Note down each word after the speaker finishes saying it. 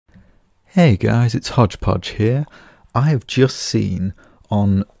Hey guys, it's Hodgepodge here. I have just seen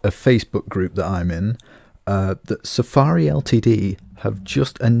on a Facebook group that I'm in that Safari Ltd have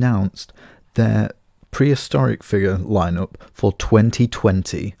just announced their prehistoric figure lineup for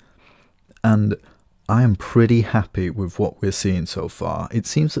 2020, and I am pretty happy with what we're seeing so far. It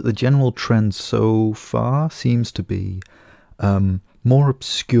seems that the general trend so far seems to be more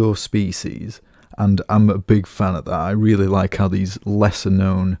obscure species, and I'm a big fan of that. I really like how these lesser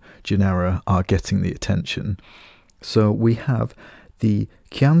known genera are getting the attention. So we have the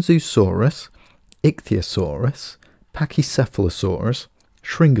Kianzusaurus, Ichthyosaurus, Pachycephalosaurus,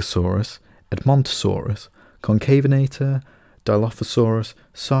 Shringosaurus, Edmontosaurus, Concavinator, Dilophosaurus,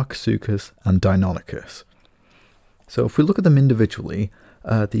 Sarcosuchus, and Deinonychus. So if we look at them individually,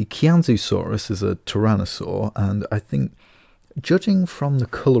 the Kianzusaurus is a tyrannosaur, and I think, judging from the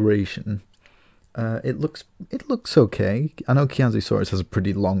coloration, it looks okay. I know Kianzusaurus has a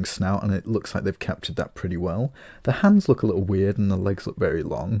pretty long snout, and it looks like they've captured that pretty well. The hands look a little weird, and the legs look very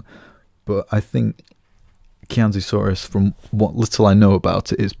long, but I think Kianzusaurus, from what little I know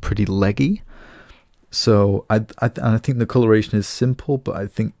about it, is pretty leggy. So I think the coloration is simple, but I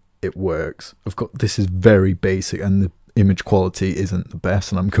think it works. This is very basic, and the image quality isn't the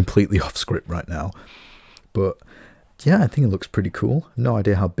best, and I'm completely off script right now. But yeah, I think it looks pretty cool. No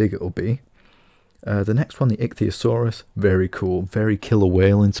idea how big it'll be. The next one, the Ichthyosaurus, very cool, very killer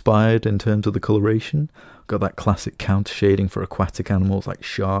whale inspired in terms of the coloration. Got that classic counter shading for aquatic animals like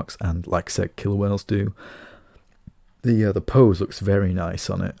sharks and, like I said, killer whales do. The pose looks very nice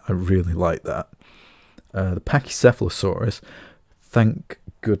on it. I really like that. The Pachycephalosaurus, thank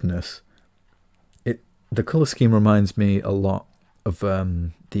goodness. The colour scheme reminds me a lot of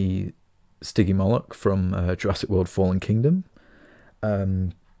the Stygimoloch from Jurassic World Fallen Kingdom,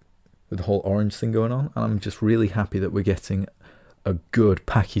 with the whole orange thing going on, and I'm just really happy that we're getting a good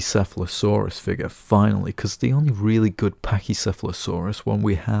Pachycephalosaurus figure finally, because the only really good Pachycephalosaurus one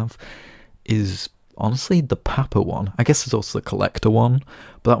we have is honestly the Papa one. I guess there's also the collector one,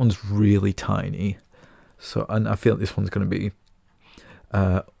 but that one's really tiny. So, and I feel like this one's going to be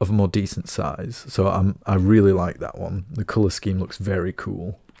of a more decent size. So I really like that one. The colour scheme looks very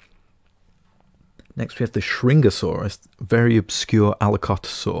cool. Next we have the Shringosaurus, very obscure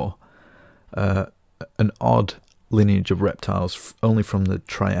Alacotosaur. An odd lineage of reptiles only from the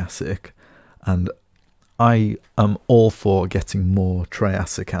Triassic, and I am all for getting more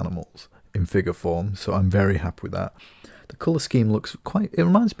Triassic animals in figure form, so I'm very happy with that. The colour scheme looks it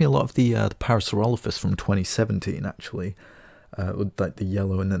reminds me a lot of the Parasaurolophus from 2017 actually, with like the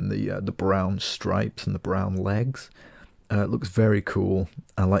yellow and then the brown stripes and the brown legs. It looks very cool.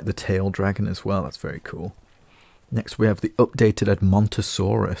 I like the tail dragon as well, that's very cool. Next we have the updated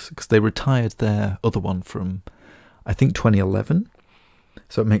Edmontosaurus, because they retired their other one from, I think, 2011.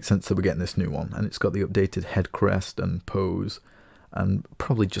 So it makes sense that we're getting this new one. And it's got the updated head crest and pose, and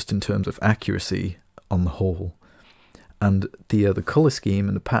probably just in terms of accuracy on the whole. And the colour scheme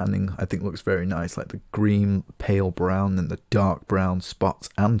and the patterning I think looks very nice, like the green, pale brown, and the dark brown spots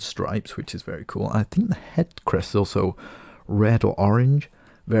and stripes, which is very cool. I think the head crest is also red or orange.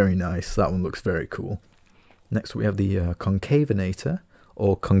 Very nice, that one looks very cool. Next we have the Concavinator,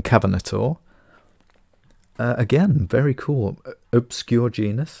 or Concavinator. Again, very cool. Obscure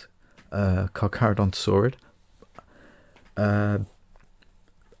genus, Carcharodontosaurid. I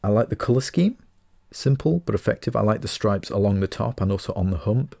like the colour scheme. Simple but effective. I like the stripes along the top and also on the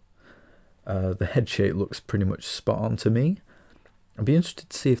hump. The head shape looks pretty much spot on to me. I'd be interested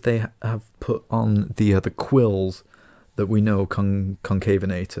to see if they have put on the quills that we know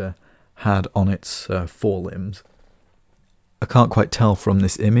Concavinator had on its forelimbs. I can't quite tell from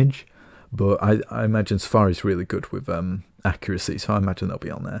this image, but I imagine Safari's really good with accuracy, so I imagine they'll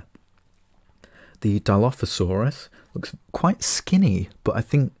be on there. The Dilophosaurus looks quite skinny, but I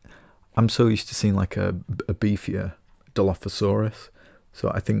think I'm so used to seeing like a beefier Dilophosaurus,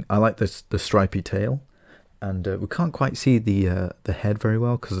 so I think I like the stripy tail. And we can't quite see the head very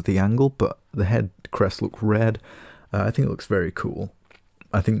well because of the angle, but the head crest looks red. I think it looks very cool.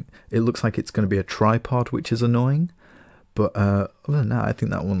 I think it looks like it's going to be a tripod, which is annoying. But other than that, I think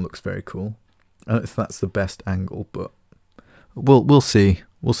that one looks very cool. I don't know if that's the best angle, but we'll see.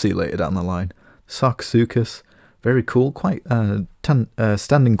 We'll see later down the line. Sarcosuchus, very cool. Quite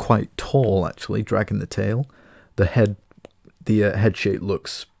standing quite tall, actually, dragging the tail. The head shape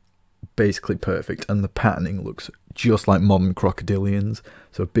looks basically perfect, and the patterning looks just like modern crocodilians.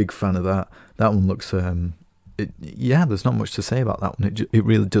 So a big fan of that. That one looks yeah, there's not much to say about that one. It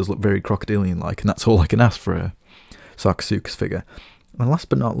really does look very crocodilian-like, and that's all I can ask for a Sarcosuchus figure. And last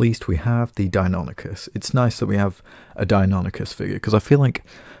but not least, we have the Deinonychus. It's nice that we have a Deinonychus figure, because I feel like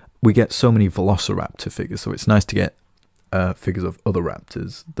we get so many Velociraptor figures, so it's nice to get figures of other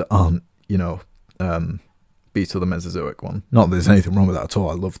raptors that aren't, you know, Beast of the Mesozoic one. Not that there's anything wrong with that at all.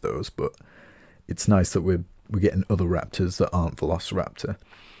 I love those, but it's nice that we're getting other raptors that aren't Velociraptor.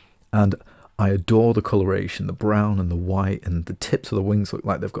 And I adore the coloration, the brown and the white, and the tips of the wings look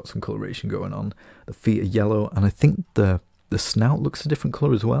like they've got some coloration going on. The feet are yellow, and I think the snout looks a different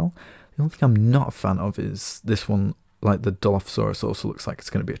colour as well. The only thing I'm not a fan of is this one, like the Dilophosaurus also looks like it's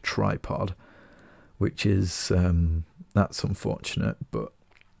going to be a tripod, which is, that's unfortunate, but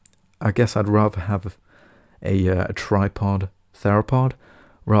I guess I'd rather have a tripod theropod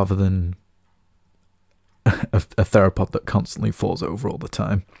rather than a theropod that constantly falls over all the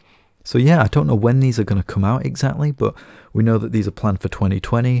time. So yeah, I don't know when these are going to come out exactly, but we know that these are planned for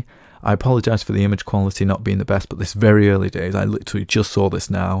 2020. I apologise for the image quality not being the best, but this very early days, I literally just saw this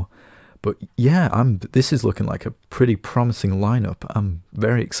now. But yeah, this is looking like a pretty promising lineup. I'm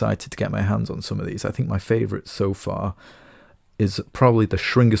very excited to get my hands on some of these. I think my favourite so far is probably the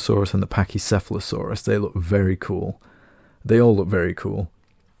Shringosaurus and the Pachycephalosaurus. They look very cool. They all look very cool.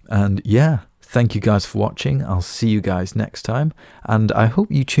 And yeah, thank you guys for watching. I'll see you guys next time. And I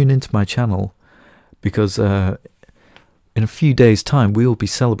hope you tune into my channel, because in a few days' time, we will be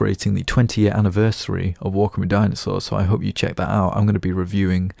celebrating the 20-year anniversary of Walking with Dinosaurs. So I hope you check that out. I'm going to be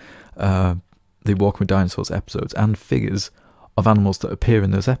reviewing the Walking with Dinosaurs episodes and figures of animals that appear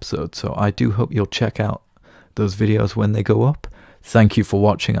in those episodes. So I do hope you'll check out those videos when they go up. Thank you for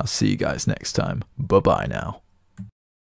watching. I'll see you guys next time. Bye bye now.